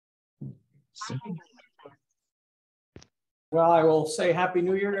Well, I will say Happy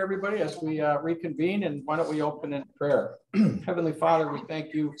New Year to everybody as we reconvene, and why don't we open in prayer. Heavenly Father, we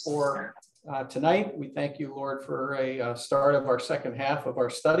thank you for tonight. We thank you, Lord, for a start of our second half of our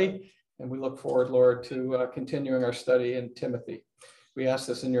study, and we look forward, Lord, to continuing our study in Timothy. We ask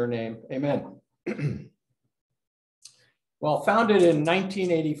this in your name. Amen. Well, founded in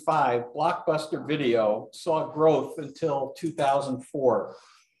 1985, Blockbuster Video saw growth until 2004.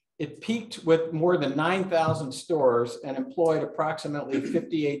 It peaked with more than 9,000 stores and employed approximately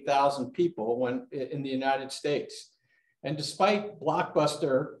 58,000 people when in the United States. And despite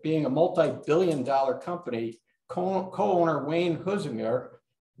Blockbuster being a multi-billion-dollar company, co-owner Wayne Huizenga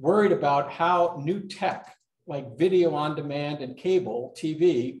worried about how new tech like video on demand and cable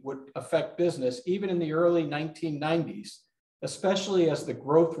TV would affect business even in the early 1990s, especially as the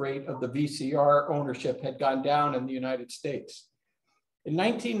growth rate of the VCR ownership had gone down in the United States. In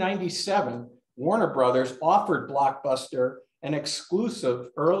 1997, Warner Brothers offered Blockbuster an exclusive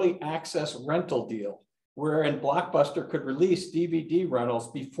early access rental deal, wherein Blockbuster could release DVD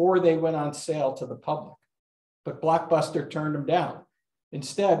rentals before they went on sale to the public. But Blockbuster turned them down.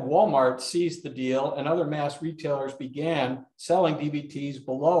 Instead, Walmart seized the deal and other mass retailers began selling DVDs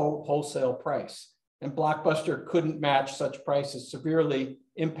below wholesale price. And Blockbuster couldn't match such prices, severely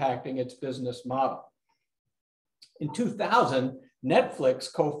impacting its business model. In 2000,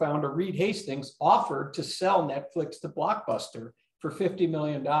 Netflix co-founder Reed Hastings offered to sell Netflix to Blockbuster for $50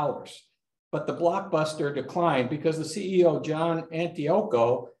 million. But the Blockbuster declined because the CEO, John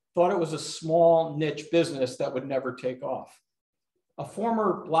Antioco, thought it was a small niche business that would never take off. A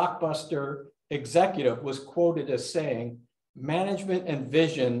former Blockbuster executive was quoted as saying, "Management and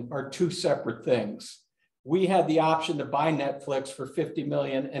vision are two separate things. We had the option to buy Netflix for $50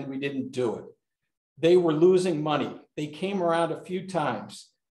 million and we didn't do it. They were losing money. They came around a few times.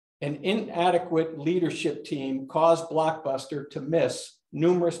 An inadequate leadership team caused Blockbuster to miss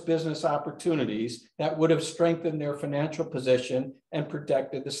numerous business opportunities that would have strengthened their financial position and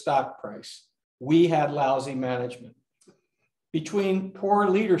protected the stock price. We had lousy management." Between poor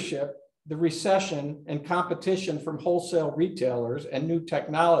leadership, the recession, and competition from wholesale retailers and new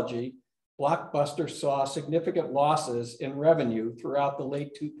technology, Blockbuster saw significant losses in revenue throughout the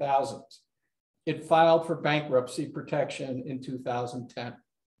late 2000s. It filed for bankruptcy protection in 2010.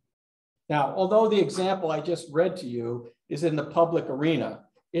 Now, although the example I just read to you is in the public arena,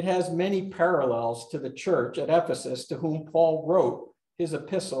 it has many parallels to the church at Ephesus to whom Paul wrote his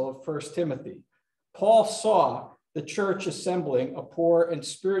epistle of 1 Timothy. Paul saw the church assembling a poor and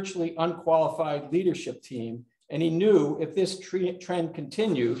spiritually unqualified leadership team, and he knew if this trend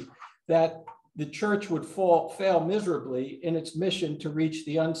continued, that the church would fail miserably in its mission to reach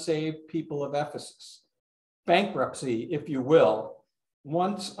the unsaved people of Ephesus. Bankruptcy, if you will,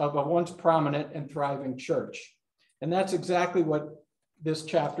 once prominent and thriving church. And that's exactly what this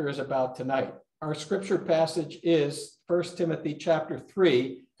chapter is about tonight. Our scripture passage is 1 Timothy chapter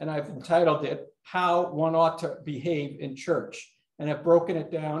 3, and I've entitled it, How One Ought to Behave in Church, and I've broken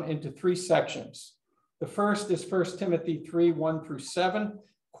it down into three sections. The first is 1 Timothy 3, 1 through 7,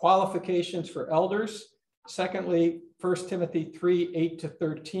 qualifications for elders. Secondly, 1 Timothy 3, 8 to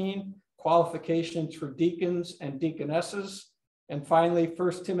 13, qualifications for deacons and deaconesses. And finally,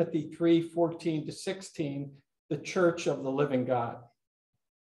 1 Timothy 3, 14 to 16, the church of the living God.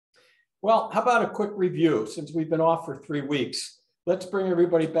 Well, how about a quick review since we've been off for 3 weeks? Let's bring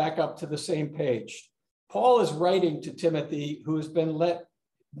everybody back up to the same page. Paul is writing to Timothy, who has been let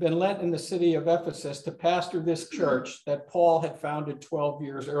in the city of Ephesus to pastor this church that Paul had founded 12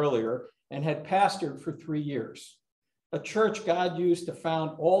 years earlier and had pastored for 3 years. A church God used to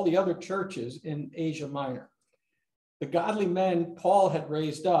found all the other churches in Asia Minor. The godly men Paul had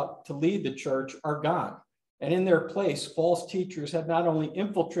raised up to lead the church are gone. And in their place, false teachers had not only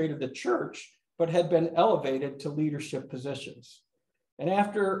infiltrated the church, but had been elevated to leadership positions. And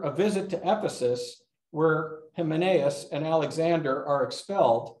after a visit to Ephesus, where Hymenaeus and Alexander are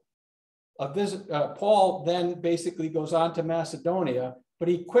expelled, Paul then basically goes on to Macedonia, but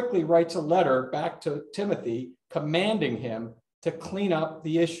he quickly writes a letter back to Timothy, commanding him to clean up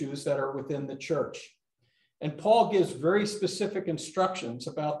the issues that are within the church. And Paul gives very specific instructions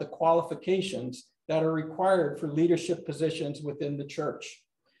about the qualifications that are required for leadership positions within the church,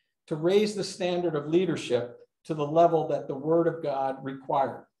 to raise the standard of leadership to the level that the Word of God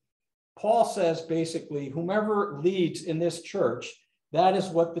required. Paul says basically, whomever leads in this church, that is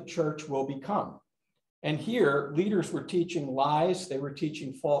what the church will become. And here, leaders were teaching lies, they were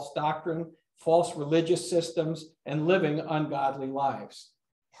teaching false doctrine, false religious systems, and living ungodly lives.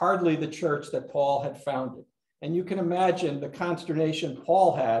 Hardly the church that Paul had founded. And you can imagine the consternation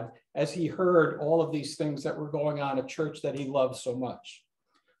Paul had as he heard all of these things that were going on at church that he loved so much.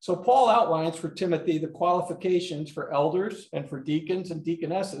 So Paul outlines for Timothy the qualifications for elders and for deacons and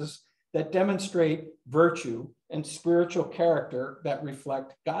deaconesses that demonstrate virtue and spiritual character that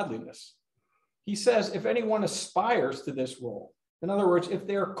reflect godliness. He says, if anyone aspires to this role, in other words, if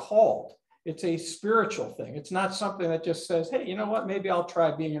they're called, it's a spiritual thing. It's not something that just says, hey, you know what, maybe I'll try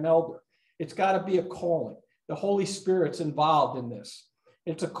being an elder. It's got to be a calling. The Holy Spirit's involved in this.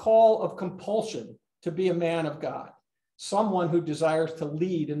 It's a call of compulsion to be a man of God, someone who desires to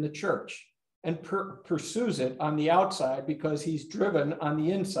lead in the church and pursues it on the outside because he's driven on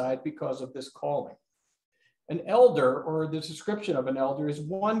the inside because of this calling. An elder, or the description of an elder, is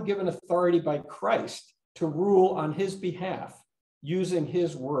one given authority by Christ to rule on his behalf using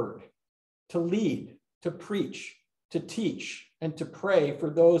his word, to lead, to preach, to teach, and to pray for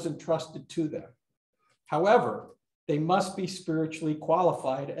those entrusted to them. However, they must be spiritually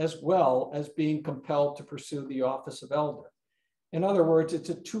qualified as well as being compelled to pursue the office of elder. In other words, it's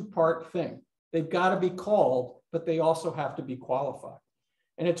a two-part thing. They've got to be called, but they also have to be qualified.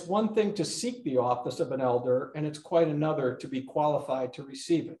 And it's one thing to seek the office of an elder, and it's quite another to be qualified to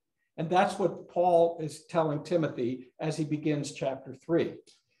receive it. And that's what Paul is telling Timothy as he begins chapter 3.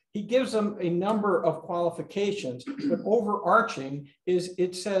 He gives them a number of qualifications, but overarching is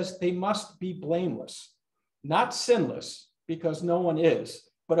it says they must be blameless, not sinless, because no one is,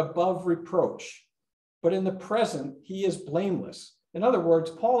 but above reproach. But in the present, he is blameless. In other words,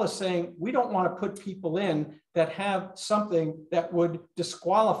 Paul is saying we don't want to put people in that have something that would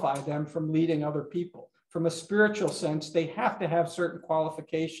disqualify them from leading other people. From a spiritual sense, they have to have certain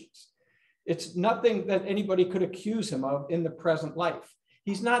qualifications. It's nothing that anybody could accuse him of in the present life.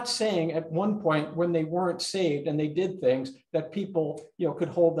 He's not saying at one point when they weren't saved and they did things that people, could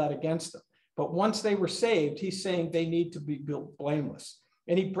hold that against them. But once they were saved, he's saying they need to be blameless.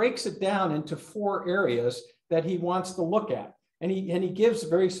 And he breaks it down into 4 areas that he wants to look at. And he gives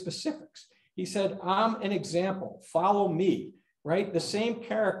very specifics. He said, I'm an example, follow me, right? The same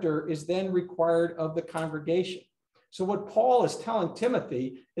character is then required of the congregation. So what Paul is telling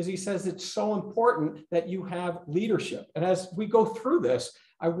Timothy is he says it's so important that you have leadership. And as we go through this,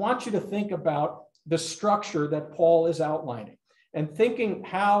 I want you to think about the structure that Paul is outlining and thinking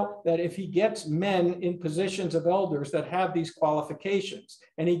how that if he gets men in positions of elders that have these qualifications,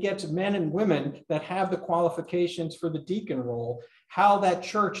 and he gets men and women that have the qualifications for the deacon role, how that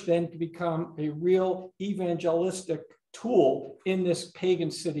church then can become a real evangelistic tool in this pagan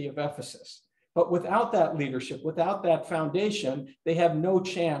city of Ephesus. But without that leadership, without that foundation, they have no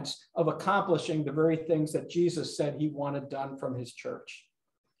chance of accomplishing the very things that Jesus said he wanted done from his church.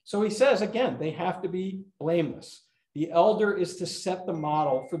 So he says, again, they have to be blameless. The elder is to set the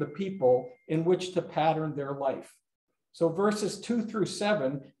model for the people in which to pattern their life. So verses 2 through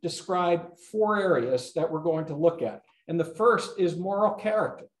 7 describe 4 areas that we're going to look at. And the first is moral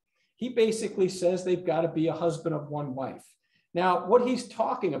character. He basically says they've got to be a husband of one wife. Now, what he's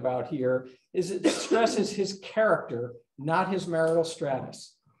talking about here is it stresses his character, not his marital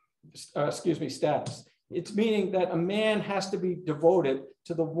status. It's meaning that a man has to be devoted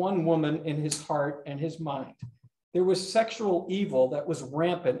to the one woman in his heart and his mind. There was sexual evil that was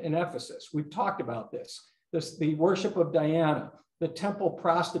rampant in Ephesus. We've talked about this. The worship of Diana, the temple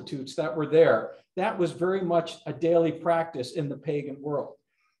prostitutes that were there, that was very much a daily practice in the pagan world.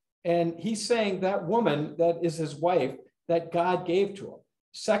 And he's saying that woman that is his wife, that God gave to him,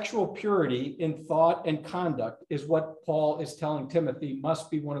 sexual purity in thought and conduct is what Paul is telling Timothy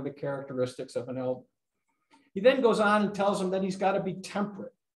must be one of the characteristics of an elder. He then goes on and tells him that he's got to be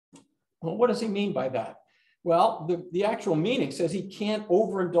temperate. Well, what does he mean by that? Well, the actual meaning says he can't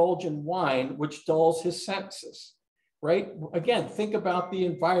overindulge in wine, which dulls his senses, right? Again, think about the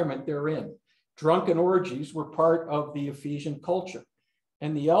environment they're in. Drunken orgies were part of the Ephesian culture,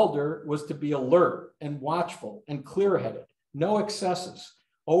 and the elder was to be alert and watchful and clear-headed, no excesses,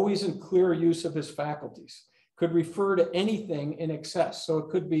 always in clear use of his faculties, could refer to anything in excess. So it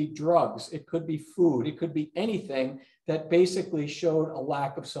could be drugs, it could be food, it could be anything that basically showed a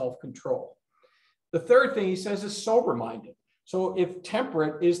lack of self-control. The third thing he says is sober-minded. So if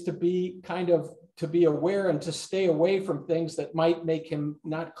temperate is to be to be aware and to stay away from things that might make him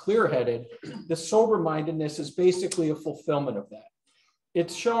not clear-headed, the sober-mindedness is basically a fulfillment of that.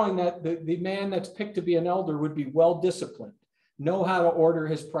 It's showing that the man that's picked to be an elder would be well-disciplined, know how to order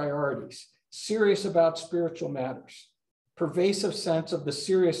his priorities, serious about spiritual matters, pervasive sense of the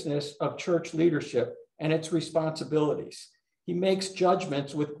seriousness of church leadership and its responsibilities. He makes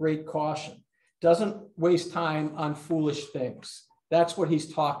judgments with great caution, doesn't waste time on foolish things. That's what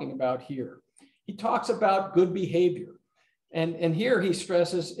he's talking about here. He talks about good behavior. And here he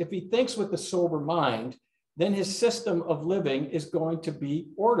stresses, if he thinks with a sober mind, then his system of living is going to be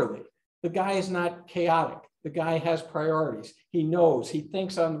orderly. The guy is not chaotic. The guy has priorities. He knows, he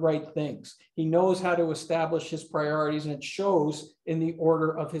thinks on the right things. He knows how to establish his priorities, and it shows in the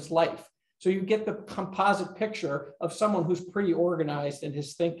order of his life. So you get the composite picture of someone who's pretty organized in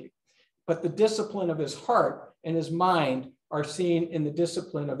his thinking. But the discipline of his heart and his mind are seen in the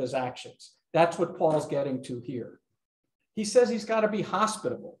discipline of his actions. That's what Paul's getting to here. He says he's got to be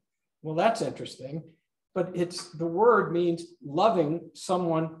hospitable. Well, that's interesting, but the word means loving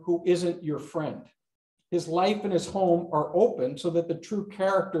someone who isn't your friend. His life and his home are open so that the true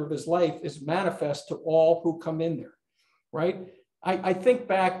character of his life is manifest to all who come in there, right? I think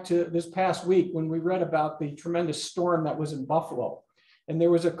back to this past week when we read about the tremendous storm that was in Buffalo. And there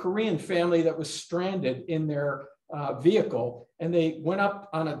was a Korean family that was stranded in their vehicle, and they went up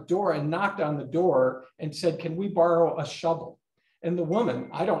on a door and knocked on the door and said, "Can we borrow a shovel?" And the woman,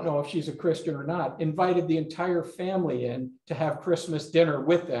 I don't know if she's a Christian or not, invited the entire family in to have Christmas dinner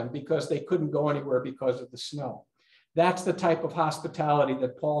with them because they couldn't go anywhere because of the snow. That's the type of hospitality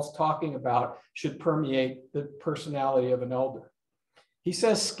that Paul's talking about should permeate the personality of an elder. He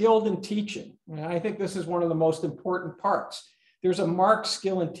says skilled in teaching. And I think this is one of the most important parts. There's a marked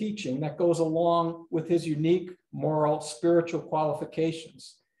skill in teaching that goes along with his unique moral, spiritual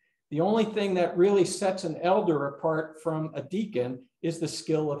qualifications. The only thing that really sets an elder apart from a deacon is the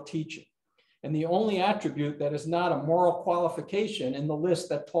skill of teaching. And the only attribute that is not a moral qualification in the list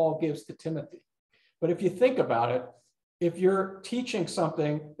that Paul gives to Timothy. But if you think about it, if you're teaching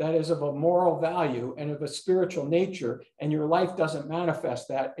something that is of a moral value and of a spiritual nature, and your life doesn't manifest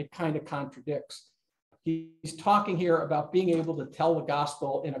that, it kind of contradicts. He's talking here about being able to tell the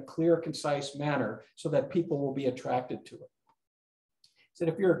gospel in a clear, concise manner so that people will be attracted to it. He said,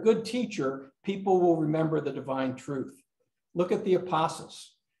 if you're a good teacher, people will remember the divine truth. Look at the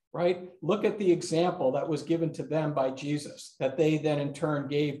apostles, right? Look at the example that was given to them by Jesus that they then in turn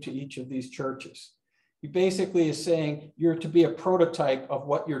gave to each of these churches. He basically is saying you're to be a prototype of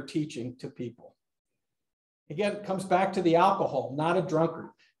what you're teaching to people. Again, it comes back to the alcohol, not a drunkard.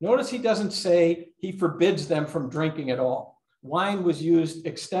 Notice he doesn't say he forbids them from drinking at all. Wine was used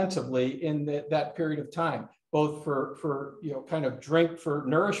extensively in that period of time, both for kind of drink for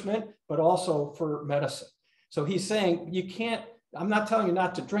nourishment, but also for medicine. So he's saying you can't, I'm not telling you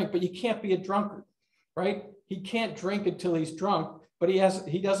not to drink, but you can't be a drunkard, right? He can't drink until he's drunk, but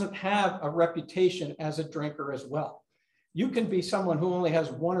he doesn't have a reputation as a drinker as well. You can be someone who only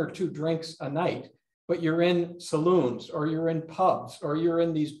has 1 or 2 drinks a night, but you're in saloons or you're in pubs or you're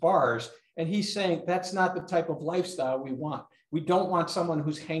in these bars. And he's saying that's not the type of lifestyle we want. We don't want someone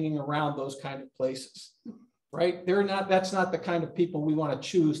who's hanging around those kind of places, right? That's not the kind of people we want to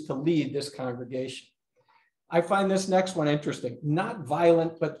choose to lead this congregation. I find this next one interesting, not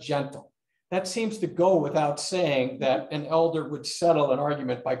violent, but gentle. That seems to go without saying that an elder would settle an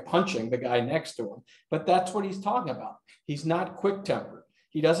argument by punching the guy next to him, but that's what he's talking about. He's not quick-tempered.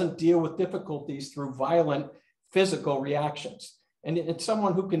 He doesn't deal with difficulties through violent physical reactions. And it's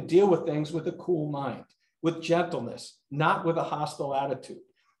someone who can deal with things with a cool mind, with gentleness, not with a hostile attitude.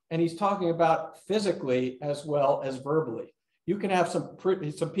 And he's talking about physically as well as verbally. You can have some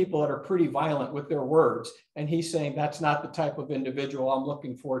people that are pretty violent with their words. And he's saying that's not the type of individual I'm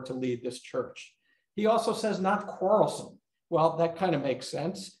looking for to lead this church. He also says not quarrelsome. Well, that kind of makes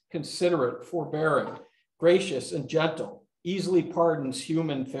sense. Considerate, forbearing, gracious and gentle, easily pardons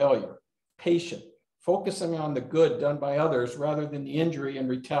human failure, patient, focusing on the good done by others rather than the injury and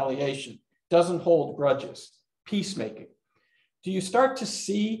retaliation, doesn't hold grudges, peacemaking. Do you start to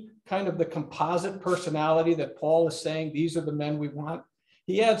see kind of the composite personality that Paul is saying, these are the men we want?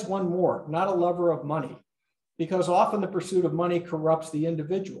 He adds one more, not a lover of money, because often the pursuit of money corrupts the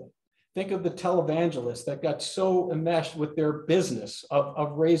individual. Think of the televangelists that got so enmeshed with their business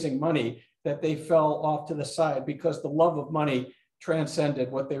of raising money that they fell off to the side because the love of money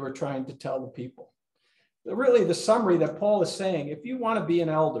transcended what they were trying to tell the people. Really, the summary that Paul is saying, if you want to be an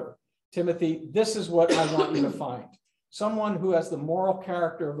elder, Timothy, this is what I want you to find. Someone who has the moral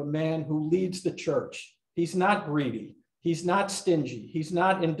character of a man who leads the church. He's not greedy. He's not stingy. He's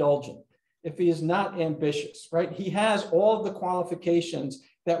not indulgent. If he is not ambitious, right? He has all of the qualifications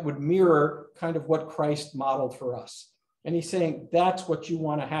that would mirror kind of what Christ modeled for us. And he's saying that's what you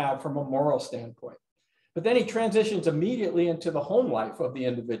want to have from a moral standpoint. But then he transitions immediately into the home life of the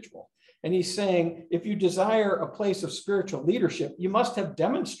individual. And he's saying, if you desire a place of spiritual leadership, you must have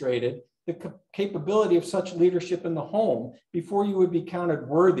demonstrated the capability of such leadership in the home before you would be counted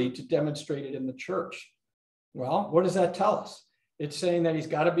worthy to demonstrate it in the church. Well, what does that tell us? It's saying that he's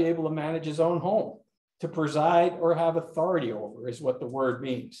got to be able to manage his own home, to preside or have authority over is what the word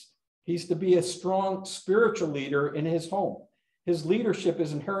means. He's to be a strong spiritual leader in his home. His leadership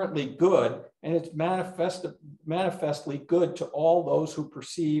is inherently good, and it's manifestly good to all those who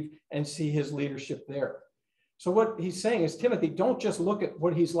perceive and see his leadership there. So what he's saying is, Timothy, don't just look at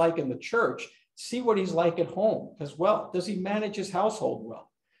what he's like in the church, see what he's like at home as well. Does he manage his household well?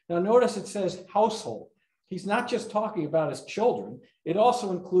 Now notice it says household. He's not just talking about his children. It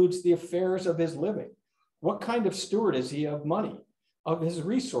also includes the affairs of his living. What kind of steward is he of money, of his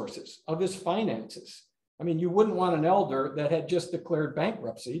resources, of his finances? I mean, you wouldn't want an elder that had just declared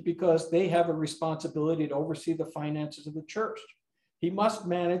bankruptcy, because they have a responsibility to oversee the finances of the church. He must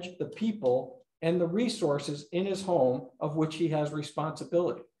manage the people and the resources in his home of which he has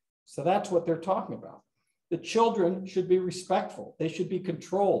responsibility. So that's what they're talking about. The children should be respectful. They should be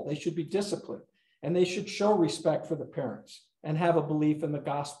controlled. They should be disciplined, and they should show respect for the parents and have a belief in the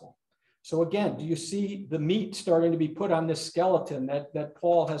gospel. So again, do you see the meat starting to be put on this skeleton that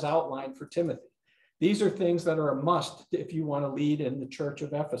Paul has outlined for Timothy? These are things that are a must if you want to lead in the church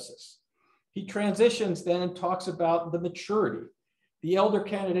of Ephesus. He transitions then and talks about the maturity. The elder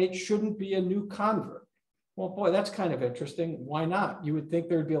candidate shouldn't be a new convert. Well, boy, that's kind of interesting. Why not? You would think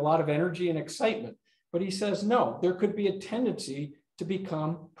there'd be a lot of energy and excitement. But he says, no, there could be a tendency to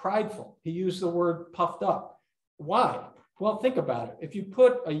become prideful. He used the word puffed up. Why? Well, think about it. If you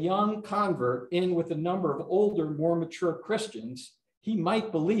put a young convert in with a number of older, more mature Christians, he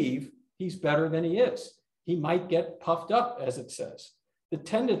might believe he's better than he is. He might get puffed up, as it says. The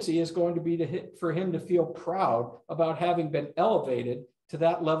tendency is going to be for him to feel proud about having been elevated to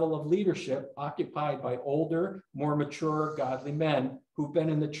that level of leadership occupied by older, more mature, godly men who've been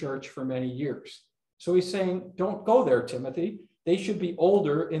in the church for many years. So he's saying, don't go there, Timothy. They should be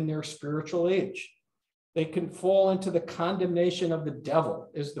older in their spiritual age. They can fall into the condemnation of the devil,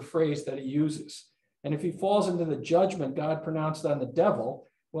 is the phrase that he uses. And if he falls into the judgment God pronounced on the devil,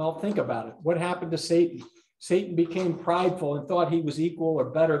 well, think about it. What happened to Satan? Satan became prideful and thought he was equal or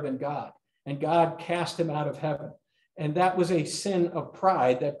better than God, and God cast him out of heaven. And that was a sin of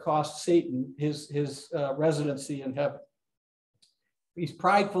pride that cost Satan his residency in heaven. He's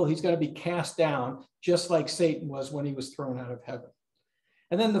prideful, he's going to be cast down, just like Satan was when he was thrown out of heaven.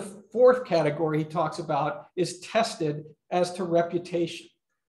 And then the fourth category he talks about is tested as to reputation.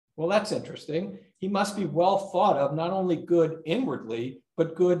 Well, that's interesting. He must be well thought of, not only good inwardly,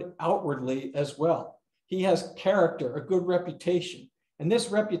 but good outwardly as well. He has character, a good reputation. And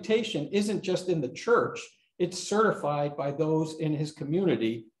this reputation isn't just in the church, it's certified by those in his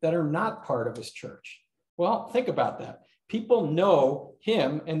community that are not part of his church. Well, think about that. People know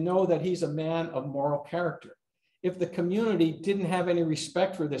him and know that he's a man of moral character. If the community didn't have any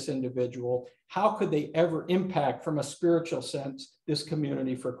respect for this individual, how could they ever impact from a spiritual sense this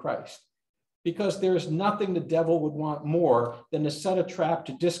community for Christ? Because there's nothing the devil would want more than to set a trap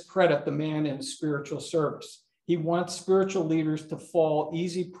to discredit the man in spiritual service. He wants spiritual leaders to fall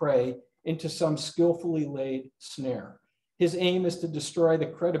easy prey into some skillfully laid snare. His aim is to destroy the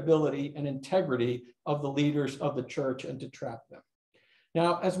credibility and integrity of the leaders of the church and to trap them.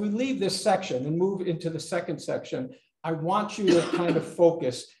 Now, as we leave this section and move into the second section, I want you to kind of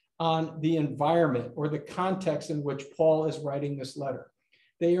focus on the environment or the context in which Paul is writing this letter.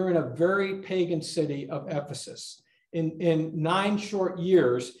 They are in a very pagan city of Ephesus. In 9 short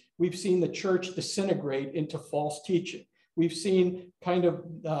years, we've seen the church disintegrate into false teaching. We've seen kind of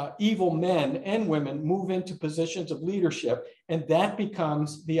evil men and women move into positions of leadership, and that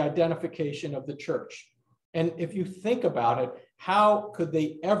becomes the identification of the church. And if you think about it, how could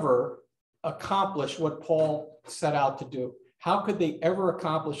they ever accomplish what Paul set out to do? How could they ever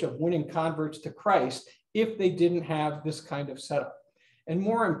accomplish of winning converts to Christ if they didn't have this kind of setup? And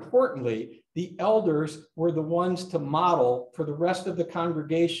more importantly, the elders were the ones to model for the rest of the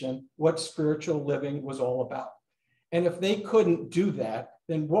congregation what spiritual living was all about. And if they couldn't do that,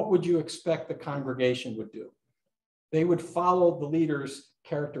 then what would you expect the congregation would do? They would follow the leader's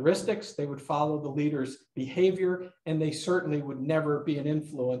characteristics, they would follow the leader's behavior, and they certainly would never be an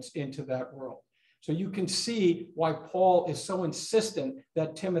influence into that world. So you can see why Paul is so insistent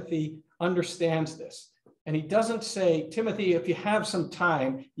that Timothy understands this. And he doesn't say, Timothy, if you have some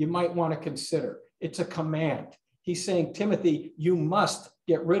time, you might want to consider. It's a command. He's saying, Timothy, you must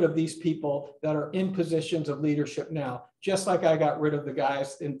get rid of these people that are in positions of leadership now, just like I got rid of the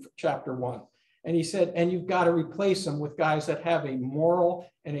guys in chapter 1. And he said, and you've got to replace them with guys that have a moral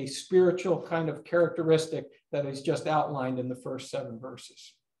and a spiritual kind of characteristic that is just outlined in the first 7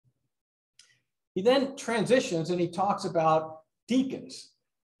 verses. He then transitions and he talks about deacons.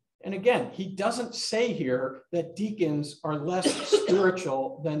 And again, he doesn't say here that deacons are less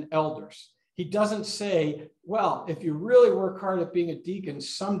spiritual than elders. He doesn't say, well, if you really work hard at being a deacon,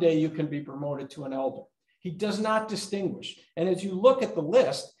 someday you can be promoted to an elder. He does not distinguish. And as you look at the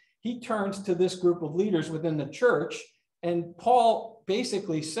list, he turns to this group of leaders within the church, and Paul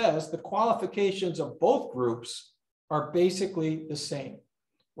basically says the qualifications of both groups are basically the same,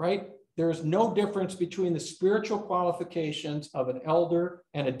 right? There's no difference between the spiritual qualifications of an elder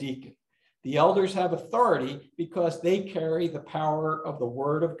and a deacon. The elders have authority because they carry the power of the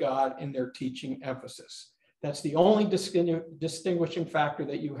word of God in their teaching emphasis. That's the only distinguishing factor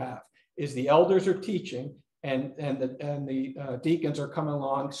that you have, is the elders are teaching and the deacons are coming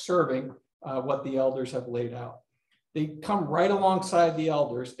along serving what the elders have laid out. They come right alongside the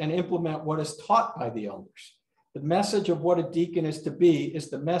elders and implement what is taught by the elders. The message of what a deacon is to be is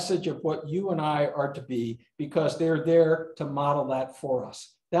the message of what you and I are to be, because they're there to model that for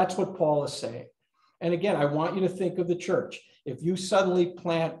us. That's what Paul is saying. And again, I want you to think of the church. If you suddenly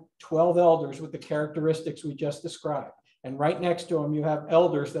plant 12 elders with the characteristics we just described, and right next to them, you have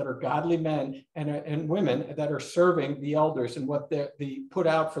elders that are godly men and women that are serving the elders and what they put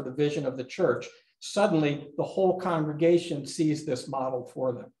out for the vision of the church, suddenly the whole congregation sees this model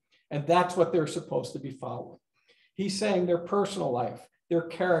for them. And that's what they're supposed to be following. He's saying their personal life, their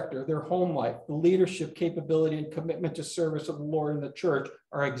character, their home life, the leadership capability and commitment to service of the Lord and the church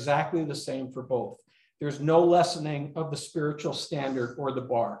are exactly the same for both. There's no lessening of the spiritual standard or the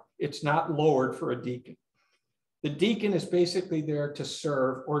bar. It's not lowered for a deacon. The deacon is basically there to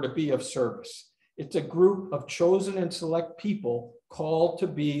serve or to be of service. It's a group of chosen and select people called to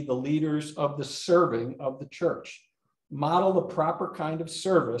be the leaders of the serving of the church. Model the proper kind of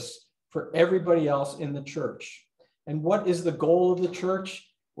service for everybody else in the church. And what is the goal of the church?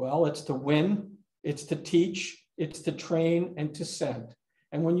 Well, it's to win, it's to teach, it's to train, and to send.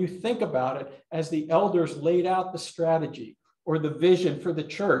 And when you think about it, as the elders laid out the strategy or the vision for the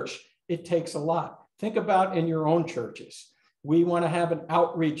church, it takes a lot. Think about in your own churches. We want to have an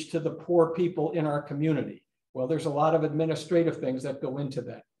outreach to the poor people in our community. Well, there's a lot of administrative things that go into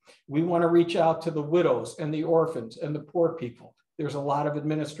that. We want to reach out to the widows and the orphans and the poor people. There's a lot of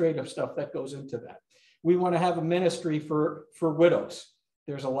administrative stuff that goes into that. We want to have a ministry for widows.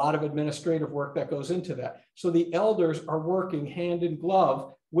 There's a lot of administrative work that goes into that. So the elders are working hand in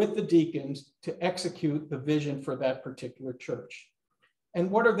glove with the deacons to execute the vision for that particular church. And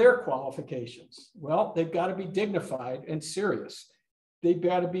what are their qualifications? Well, they've got to be dignified and serious. They've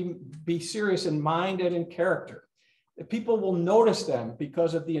got to be serious in mind and in character. The people will notice them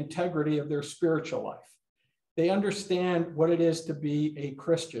because of the integrity of their spiritual life. They understand what it is to be a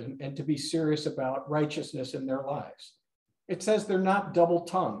Christian and to be serious about righteousness in their lives. It says they're not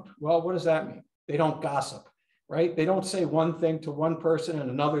double-tongued. Well, what does that mean? They don't gossip, right? They don't say one thing to one person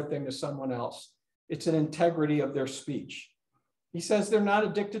and another thing to someone else. It's an integrity of their speech. He says they're not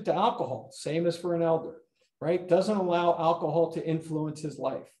addicted to alcohol, same as for an elder, right? Doesn't allow alcohol to influence his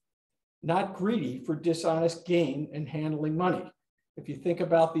life. Not greedy for dishonest gain and handling money. If you think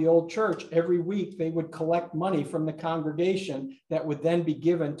about the old church, every week they would collect money from the congregation that would then be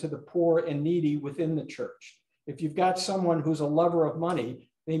given to the poor and needy within the church. If you've got someone who's a lover of money,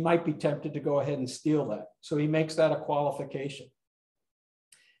 they might be tempted to go ahead and steal that. So he makes that a qualification.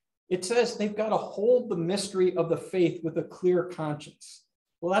 It says they've got to hold the mystery of the faith with a clear conscience.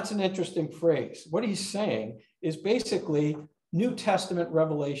 Well, that's an interesting phrase. What he's saying is basically New Testament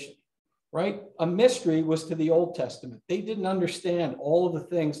revelation, right? A mystery was to the Old Testament. They didn't understand all of the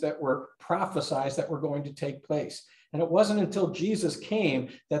things that were prophesied that were going to take place. And it wasn't until Jesus came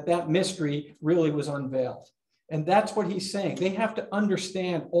that that mystery really was unveiled. And that's what he's saying. They have to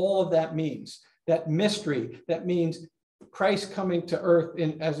understand all of that means. That mystery, that means Christ coming to earth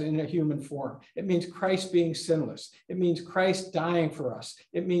as in a human form. It means Christ being sinless. It means Christ dying for us.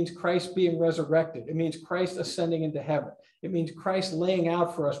 It means Christ being resurrected. It means Christ ascending into heaven. It means Christ laying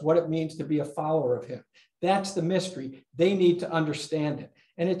out for us what it means to be a follower of him. That's the mystery. They need to understand it.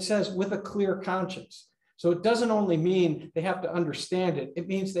 And it says with a clear conscience. So it doesn't only mean they have to understand it. It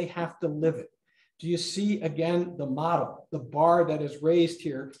means they have to live it. Do you see, again, the model, the bar that is raised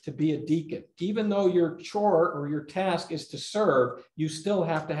here to be a deacon? Even though your chore or your task is to serve, you still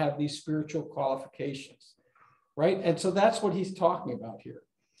have to have these spiritual qualifications, right? And so that's what he's talking about here.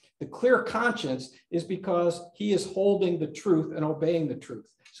 The clear conscience is because he is holding the truth and obeying the truth.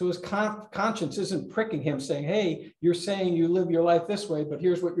 So his conscience isn't pricking him saying, hey, you're saying you live your life this way, but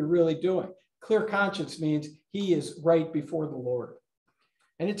here's what you're really doing. Clear conscience means he is right before the Lord.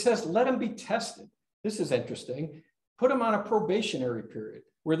 And it says, let them be tested. This is interesting. Put them on a probationary period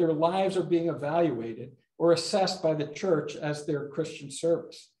where their lives are being evaluated or assessed by the church as their Christian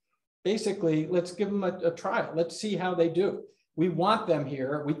service. basically, let's give them a trial. Let's see how they do. We want them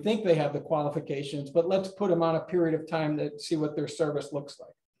here. We think they have the qualifications, but let's put them on a period of time to see what their service looks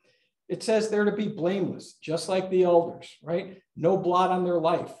like. It says they're to be blameless, just like the elders, right? No blot on their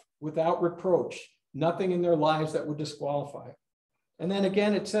life, without reproach, nothing in their lives that would disqualify. And then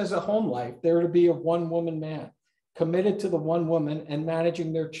again, it says a home life. They're to be a one-woman man, committed to the one woman and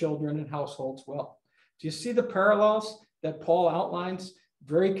managing their children and households well. Do you see the parallels that Paul outlines?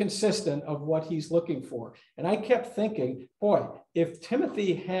 Very consistent of what he's looking for. And I kept thinking, boy, if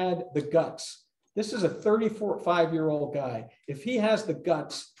Timothy had the guts, this is a 35-year-old guy. If he has the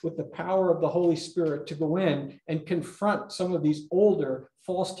guts with the power of the Holy Spirit to go in and confront some of these older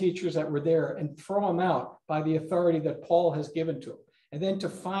false teachers that were there and throw them out by the authority that Paul has given to him, and then to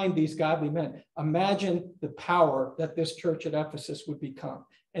find these godly men, imagine the power that this church at Ephesus would become.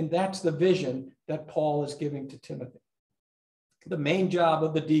 And that's the vision that Paul is giving to Timothy. The main job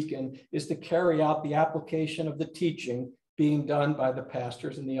of the deacon is to carry out the application of the teaching being done by the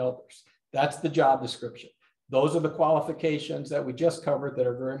pastors and the elders. That's the job description. Those are the qualifications that we just covered that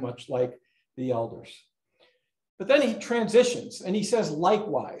are very much like the elders. But then he transitions and he says,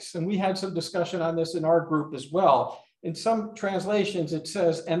 likewise, and we had some discussion on this in our group as well. In some translations, it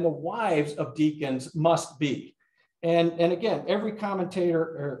says, and the wives of deacons must be. And again, every commentator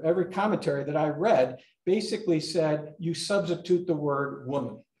or every commentary that I read basically said you substitute the word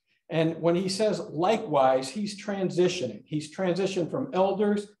woman. And when he says likewise, he's transitioning. He's transitioned from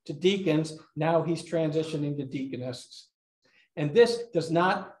elders to deacons. Now he's transitioning to deaconesses. And this does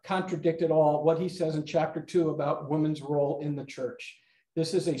not contradict at all what he says in chapter 2 about women's role in the church.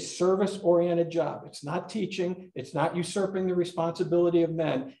 This is a service-oriented job. It's not teaching. It's not usurping the responsibility of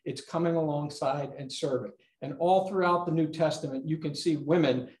men. It's coming alongside and serving. And all throughout the New Testament, you can see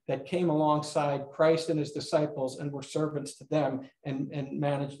women that came alongside Christ and his disciples and were servants to them and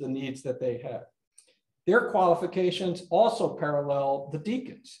managed the needs that they had. Their qualifications also parallel the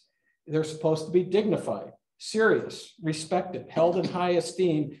deacons. They're supposed to be dignified, serious, respected, held in high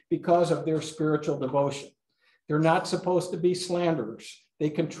esteem because of their spiritual devotion. They're not supposed to be slanderers. They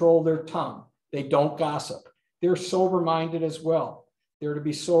control their tongue. They don't gossip. They're sober-minded as well. They're to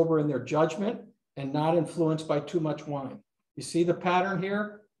be sober in their judgment and not influenced by too much wine. You see the pattern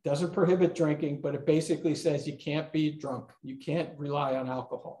here? Doesn't prohibit drinking, but it basically says you can't be drunk. You can't rely on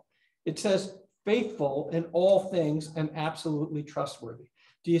alcohol. It says faithful in all things and absolutely trustworthy.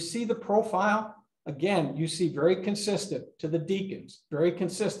 Do you see the profile? Again, you see very consistent to the deacons, very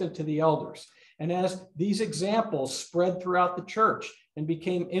consistent to the elders. And as these examples spread throughout the church and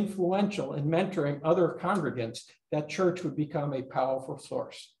became influential in mentoring other congregants, that church would become a powerful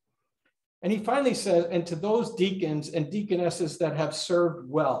source. And he finally says, and to those deacons and deaconesses that have served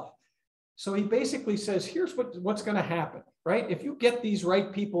well. So he basically says, here's what's going to happen, right? If you get these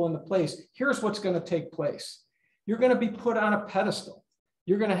right people in the place, here's what's going to take place. You're going to be put on a pedestal.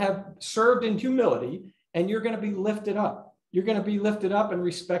 You're going to have served in humility, and you're going to be lifted up. You're going to be lifted up and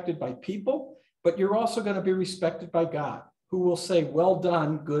respected by people, but you're also going to be respected by God, who will say, well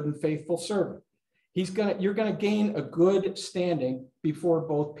done, good and faithful servant. You're going to gain a good standing before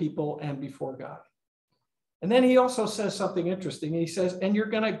both people and before God. And then he also says something interesting. He says, and you're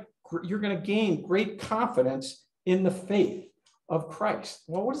going to gain great confidence in the faith of Christ.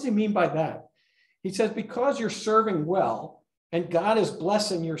 Well, what does he mean by that? He says, because you're serving well and God is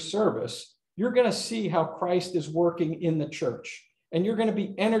blessing your service, you're going to see how Christ is working in the church. And you're going to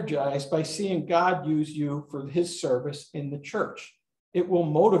be energized by seeing God use you for his service in the church. It will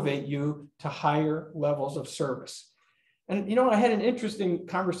motivate you to higher levels of service. And, you know, I had an interesting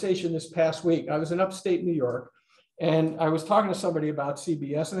conversation this past week. I was in upstate New York, and I was talking to somebody about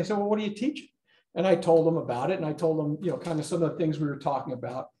CBS, and they said, well, what are you teaching? And I told them about it, and I told them, you know, kind of some of the things we were talking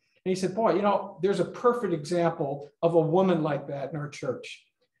about. And he said, boy, you know, there's a perfect example of a woman like that in our church.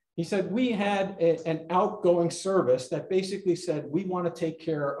 He said, we had an outgoing service that basically said, we want to take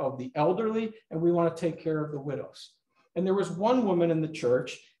care of the elderly, and we want to take care of the widows. And there was one woman in the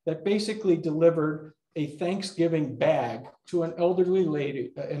church that basically delivered a Thanksgiving bag to an elderly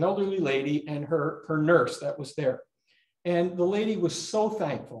lady and her nurse that was there. And the lady was so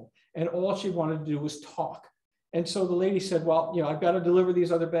thankful, and all she wanted to do was talk. And so the lady said, well, you know, I've got to deliver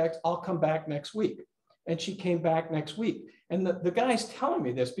these other bags. I'll come back next week. And she came back next week. And the guy's telling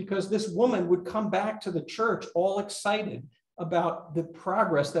me this because this woman would come back to the church all excited about the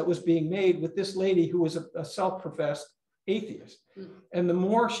progress that was being made with this lady who was a self-professed atheist. And the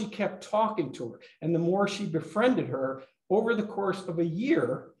more she kept talking to her and the more she befriended her, over the course of a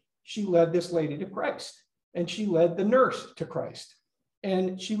year, she led this lady to Christ, and she led the nurse to Christ.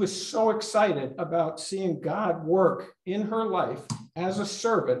 And she was so excited about seeing God work in her life as a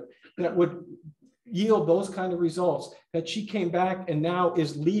servant that would yield those kind of results, that she came back and now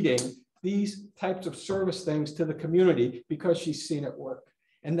is leading these types of service things to the community because she's seen it work.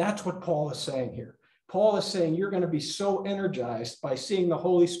 And that's what Paul is saying here. Paul is saying you're going to be so energized by seeing the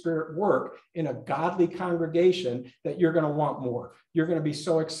Holy Spirit work in a godly congregation that you're going to want more. You're going to be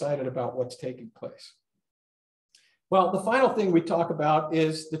so excited about what's taking place. Well, the final thing we talk about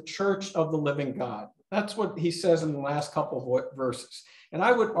is the church of the living God. That's what he says in the last couple of verses. And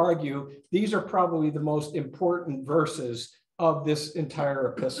I would argue these are probably the most important verses of this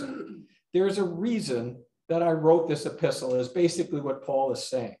entire epistle. There's a reason that I wrote this epistle, is basically what Paul is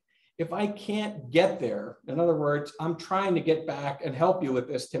saying. If I can't get there, in other words, I'm trying to get back and help you with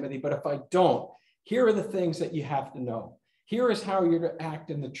this, Timothy, but if I don't, here are the things that you have to know. Here is how you're to act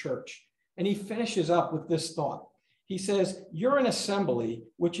in the church. And he finishes up with this thought. He says, you're an assembly,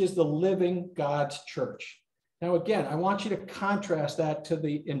 which is the living God's church. Now, again, I want you to contrast that to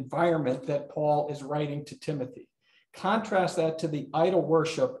the environment that Paul is writing to Timothy. Contrast that to the idol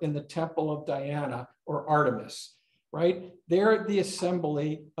worship in the temple of Diana or Artemis, right? They're the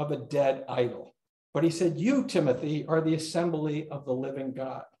assembly of a dead idol. But he said, you, Timothy, are the assembly of the living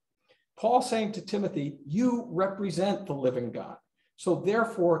God. Paul saying to Timothy, you represent the living God. So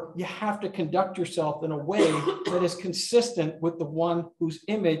therefore, you have to conduct yourself in a way that is consistent with the one whose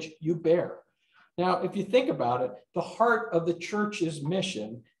image you bear. Now, if you think about it, the heart of the church's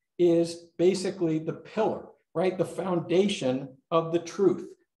mission is basically the pillar, right? The foundation of the truth.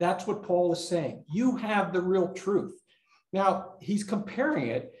 That's what Paul is saying. You have the real truth. Now, he's comparing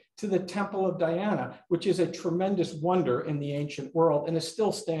it to the Temple of Diana, which is a tremendous wonder in the ancient world and is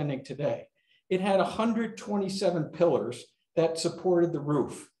still standing today. It had 127 pillars that supported the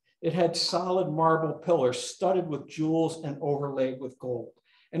roof. It had solid marble pillars studded with jewels and overlaid with gold.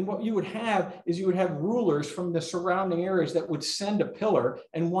 And what you would have is you would have rulers from the surrounding areas that would send a pillar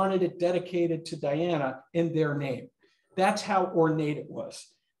and wanted it dedicated to Diana in their name. That's how ornate it was.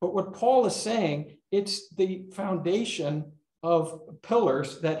 But what Paul is saying, it's the foundation of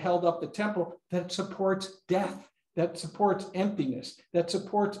pillars that held up the temple that supports death, that supports emptiness, that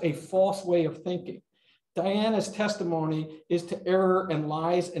supports a false way of thinking. Diana's testimony is to error and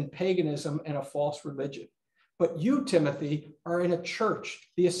lies and paganism and a false religion. But you, Timothy, are in a church,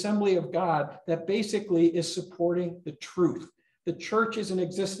 the assembly of God, that basically is supporting the truth. The church is in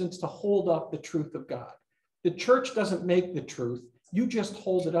existence to hold up the truth of God. The church doesn't make the truth. You just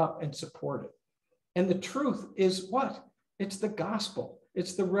hold it up and support it. And the truth is what? It's the gospel.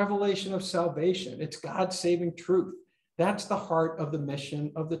 It's the revelation of salvation. It's God's saving truth. That's the heart of the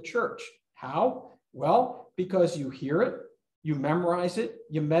mission of the church. How? Well, because you hear it, you memorize it,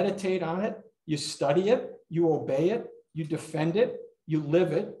 you meditate on it, you study it, you obey it, you defend it, you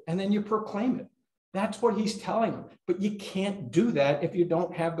live it, and then you proclaim it. That's what he's telling them. But you can't do that if you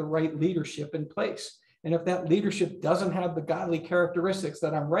don't have the right leadership in place. And if that leadership doesn't have the godly characteristics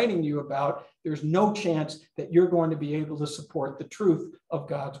that I'm writing you about, there's no chance that you're going to be able to support the truth of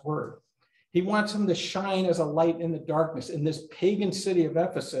God's word. He wants them to shine as a light in the darkness. In this pagan city of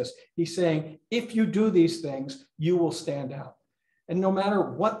Ephesus, he's saying, if you do these things, you will stand out. And no matter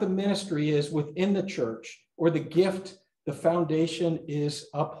what the ministry is within the church or the gift, the foundation is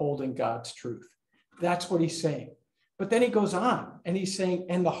upholding God's truth. That's what he's saying. But then he goes on and he's saying,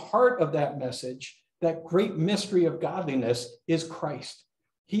 and the heart of that message, that great mystery of godliness, is Christ.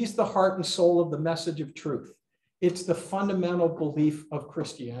 He's the heart and soul of the message of truth. It's the fundamental belief of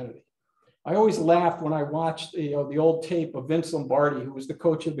Christianity. I always laughed when I watched the old tape of Vince Lombardi, who was the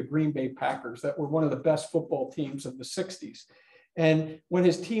coach of the Green Bay Packers, that were one of the best football teams of the 60s. And when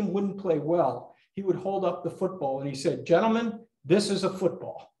his team wouldn't play well, he would hold up the football and he said, gentlemen, this is a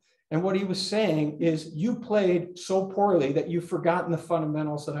football. And what he was saying is, you played so poorly that you've forgotten the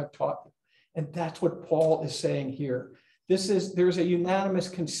fundamentals that I've taught you. And that's what Paul is saying here. There's a unanimous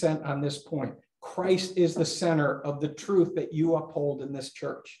consent on this point. Christ is the center of the truth that you uphold in this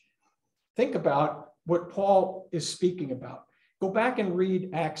church. Think about what Paul is speaking about. Go back and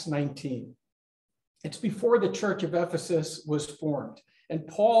read Acts 19. It's before the church of Ephesus was formed. And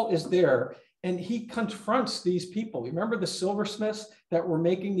Paul is there and he confronts these people. Remember the silversmiths that were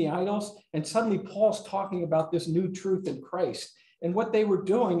making the idols? And suddenly Paul's talking about this new truth in Christ. And what they were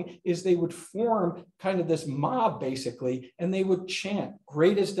doing is they would form kind of this mob, basically, and they would chant,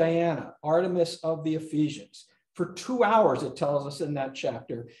 "Great is Diana, Artemis of the Ephesians." For 2 hours, it tells us in that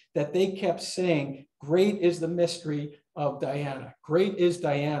chapter that they kept saying, "Great is the mystery of Diana. Great is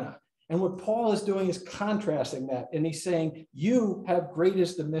Diana." And what Paul is doing is contrasting that. And he's saying, you have great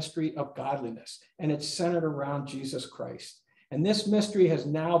is the mystery of godliness. And it's centered around Jesus Christ. And this mystery has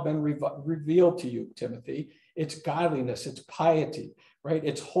now been revealed to you, Timothy. It's godliness, it's piety, right?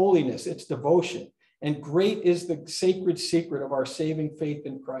 It's holiness, it's devotion. And great is the sacred secret of our saving faith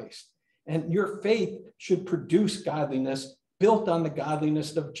in Christ. And your faith should produce godliness built on the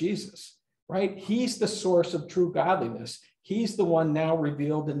godliness of Jesus, right? He's the source of true godliness. He's the one now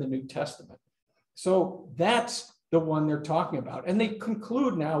revealed in the New Testament. So that's the one they're talking about. And they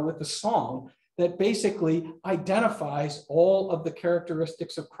conclude now with a song that basically identifies all of the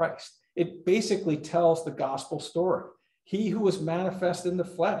characteristics of Christ. It basically tells the gospel story. He who was manifest in the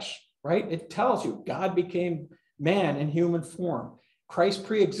flesh, right? It tells you God became man in human form. Christ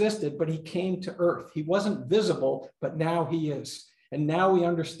pre-existed, but he came to earth. He wasn't visible, but now he is. And now we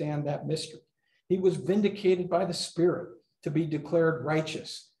understand that mystery. He was vindicated by the Spirit to be declared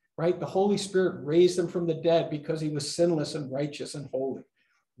righteous, right? The Holy Spirit raised him from the dead because he was sinless and righteous and holy,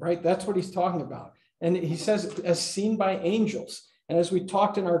 right? That's what he's talking about. And he says, as seen by angels. And as we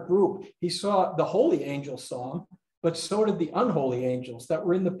talked in our group, he saw the holy angels saw him, but so did the unholy angels that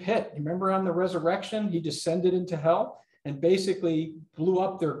were in the pit. Remember on the resurrection, he descended into hell and basically blew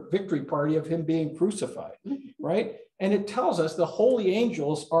up their victory party of him being crucified, right? And it tells us the holy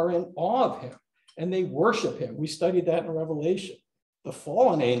angels are in awe of him and they worship him. We studied that in Revelation. The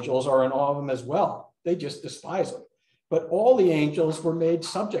fallen angels are in awe of him as well. They just despise him. But all the angels were made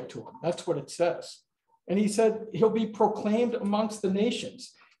subject to him. That's what it says. And he said, he'll be proclaimed amongst the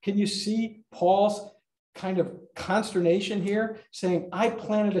nations. Can you see Paul's kind of consternation here, saying, I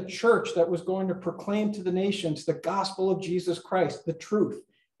planted a church that was going to proclaim to the nations the gospel of Jesus Christ, the truth,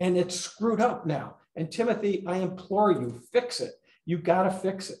 and it's screwed up now. And Timothy, I implore you, fix it. You got to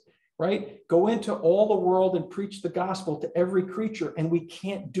fix it, right? Go into all the world and preach the gospel to every creature. And we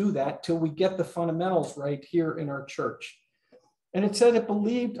can't do that till we get the fundamentals right here in our church. And it said it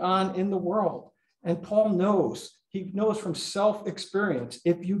believed on in the world. And Paul knows. He knows from self-experience,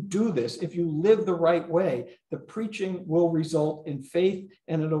 if you do this, if you live the right way, the preaching will result in faith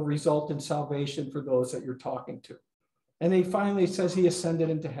and it'll result in salvation for those that you're talking to. And he finally says he ascended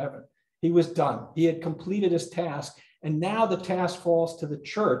into heaven. He was done. He had completed his task. And now the task falls to the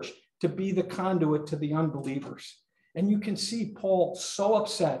church to be the conduit to the unbelievers. And you can see Paul so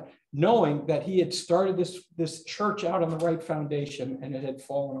upset, knowing that he had started this church out on the right foundation and it had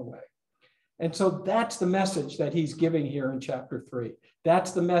fallen away. And so that's the message that he's giving here in chapter 3. That's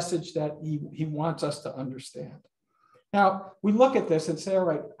the message that he wants us to understand. Now, we look at this and say, all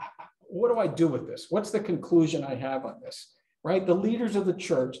right, what do I do with this? What's the conclusion I have on this, right? The leaders of the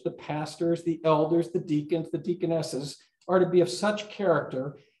church, the pastors, the elders, the deacons, the deaconesses are to be of such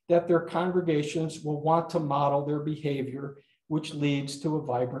character that their congregations will want to model their behavior, which leads to a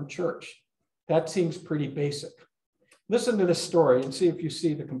vibrant church. That seems pretty basic. Listen to this story and see if you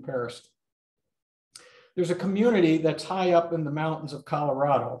see the comparison. There's a community that's high up in the mountains of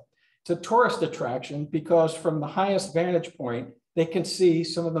Colorado. It's a tourist attraction because from the highest vantage point, they can see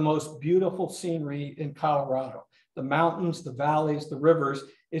some of the most beautiful scenery in Colorado. The mountains, the valleys, the rivers,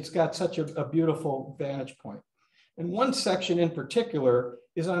 it's got such a beautiful vantage point. And one section in particular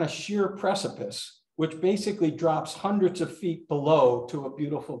is on a sheer precipice, which basically drops hundreds of feet below to a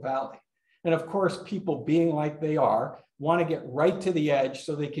beautiful valley. And of course, people being like they are, want to get right to the edge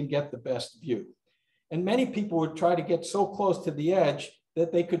so they can get the best view. And many people would try to get so close to the edge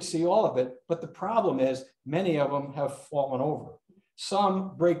that they could see all of it. But the problem is many of them have fallen over.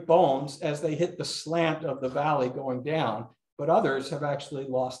 Some break bones as they hit the slant of the valley going down, but others have actually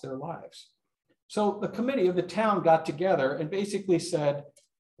lost their lives. So the committee of the town got together and basically said,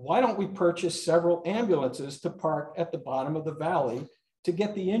 why don't we purchase several ambulances to park at the bottom of the valley to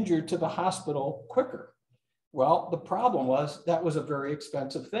get the injured to the hospital quicker? Well, the problem was that was a very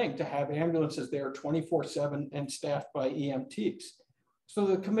expensive thing to have ambulances there 24/7 and staffed by EMTs. So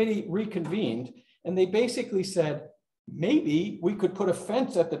the committee reconvened and they basically said, maybe we could put a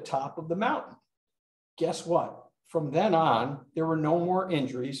fence at the top of the mountain. Guess what? From then on, there were no more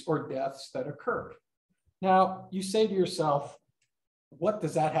injuries or deaths that occurred. Now, you say to yourself, what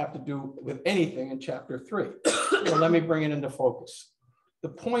does that have to do with anything in chapter 3? Well, let me bring it into focus. The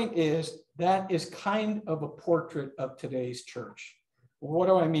point is that is kind of a portrait of today's church. What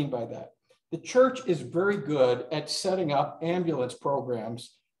do I mean by that? The church is very good at setting up ambulance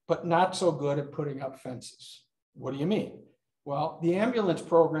programs, but not so good at putting up fences. What do you mean? Well, the ambulance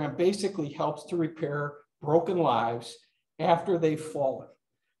program basically helps to repair broken lives after they've fallen,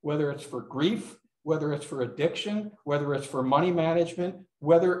 whether it's for grief, whether it's for addiction, whether it's for money management,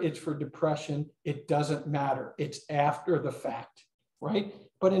 whether it's for depression, it doesn't matter. It's after the fact. Right?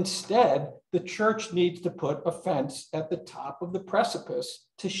 But instead, the church needs to put a fence at the top of the precipice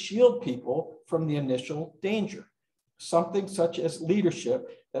to shield people from the initial danger. something such as leadership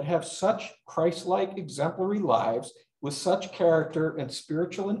that have such Christ-like exemplary lives with such character and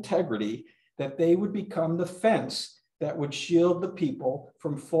spiritual integrity that they would become the fence that would shield the people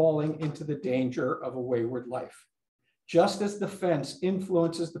from falling into the danger of a wayward life. Just as the fence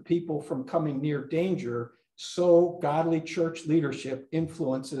influences the people from coming near danger, so godly church leadership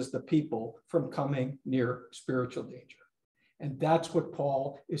influences the people from coming near spiritual danger. And that's what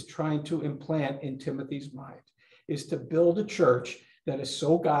Paul is trying to implant in Timothy's mind, is to build a church that is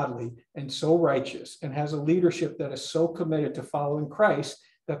so godly and so righteous and has a leadership that is so committed to following Christ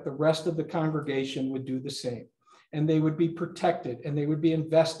that the rest of the congregation would do the same. And they would be protected, and they would be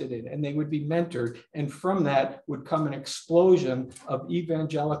invested in, and they would be mentored. And from that would come an explosion of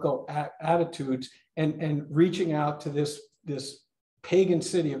evangelical attitudes and reaching out to this pagan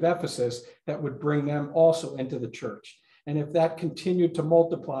city of Ephesus that would bring them also into the church. And if that continued to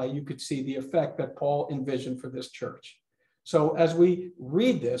multiply, you could see the effect that Paul envisioned for this church. So as we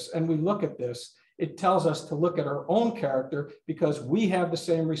read this and we look at this, it tells us to look at our own character, because we have the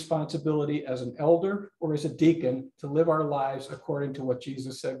same responsibility as an elder or as a deacon to live our lives according to what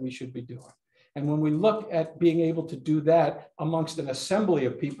Jesus said we should be doing. And when we look at being able to do that amongst an assembly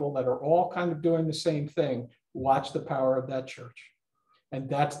of people that are all kind of doing the same thing, watch the power of that church. And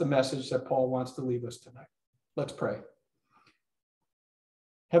that's the message that Paul wants to leave us tonight. Let's pray.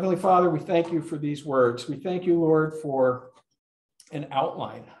 Heavenly Father, we thank you for these words. We thank you, Lord, for an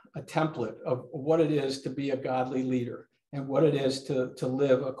outline, a template of what it is to be a godly leader and what it is to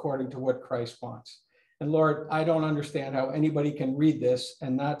live according to what Christ wants. And Lord, I don't understand how anybody can read this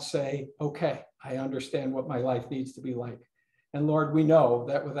and not say, okay, I understand what my life needs to be like. And Lord, we know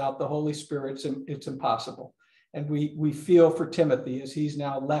that without the Holy Spirit, it's impossible. And we feel for Timothy as he's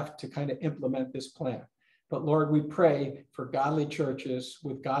now left to kind of implement this plan. But Lord, we pray for godly churches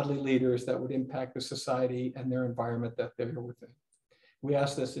with godly leaders that would impact the society and their environment that they're within. We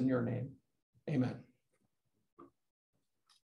ask this in your name. Amen.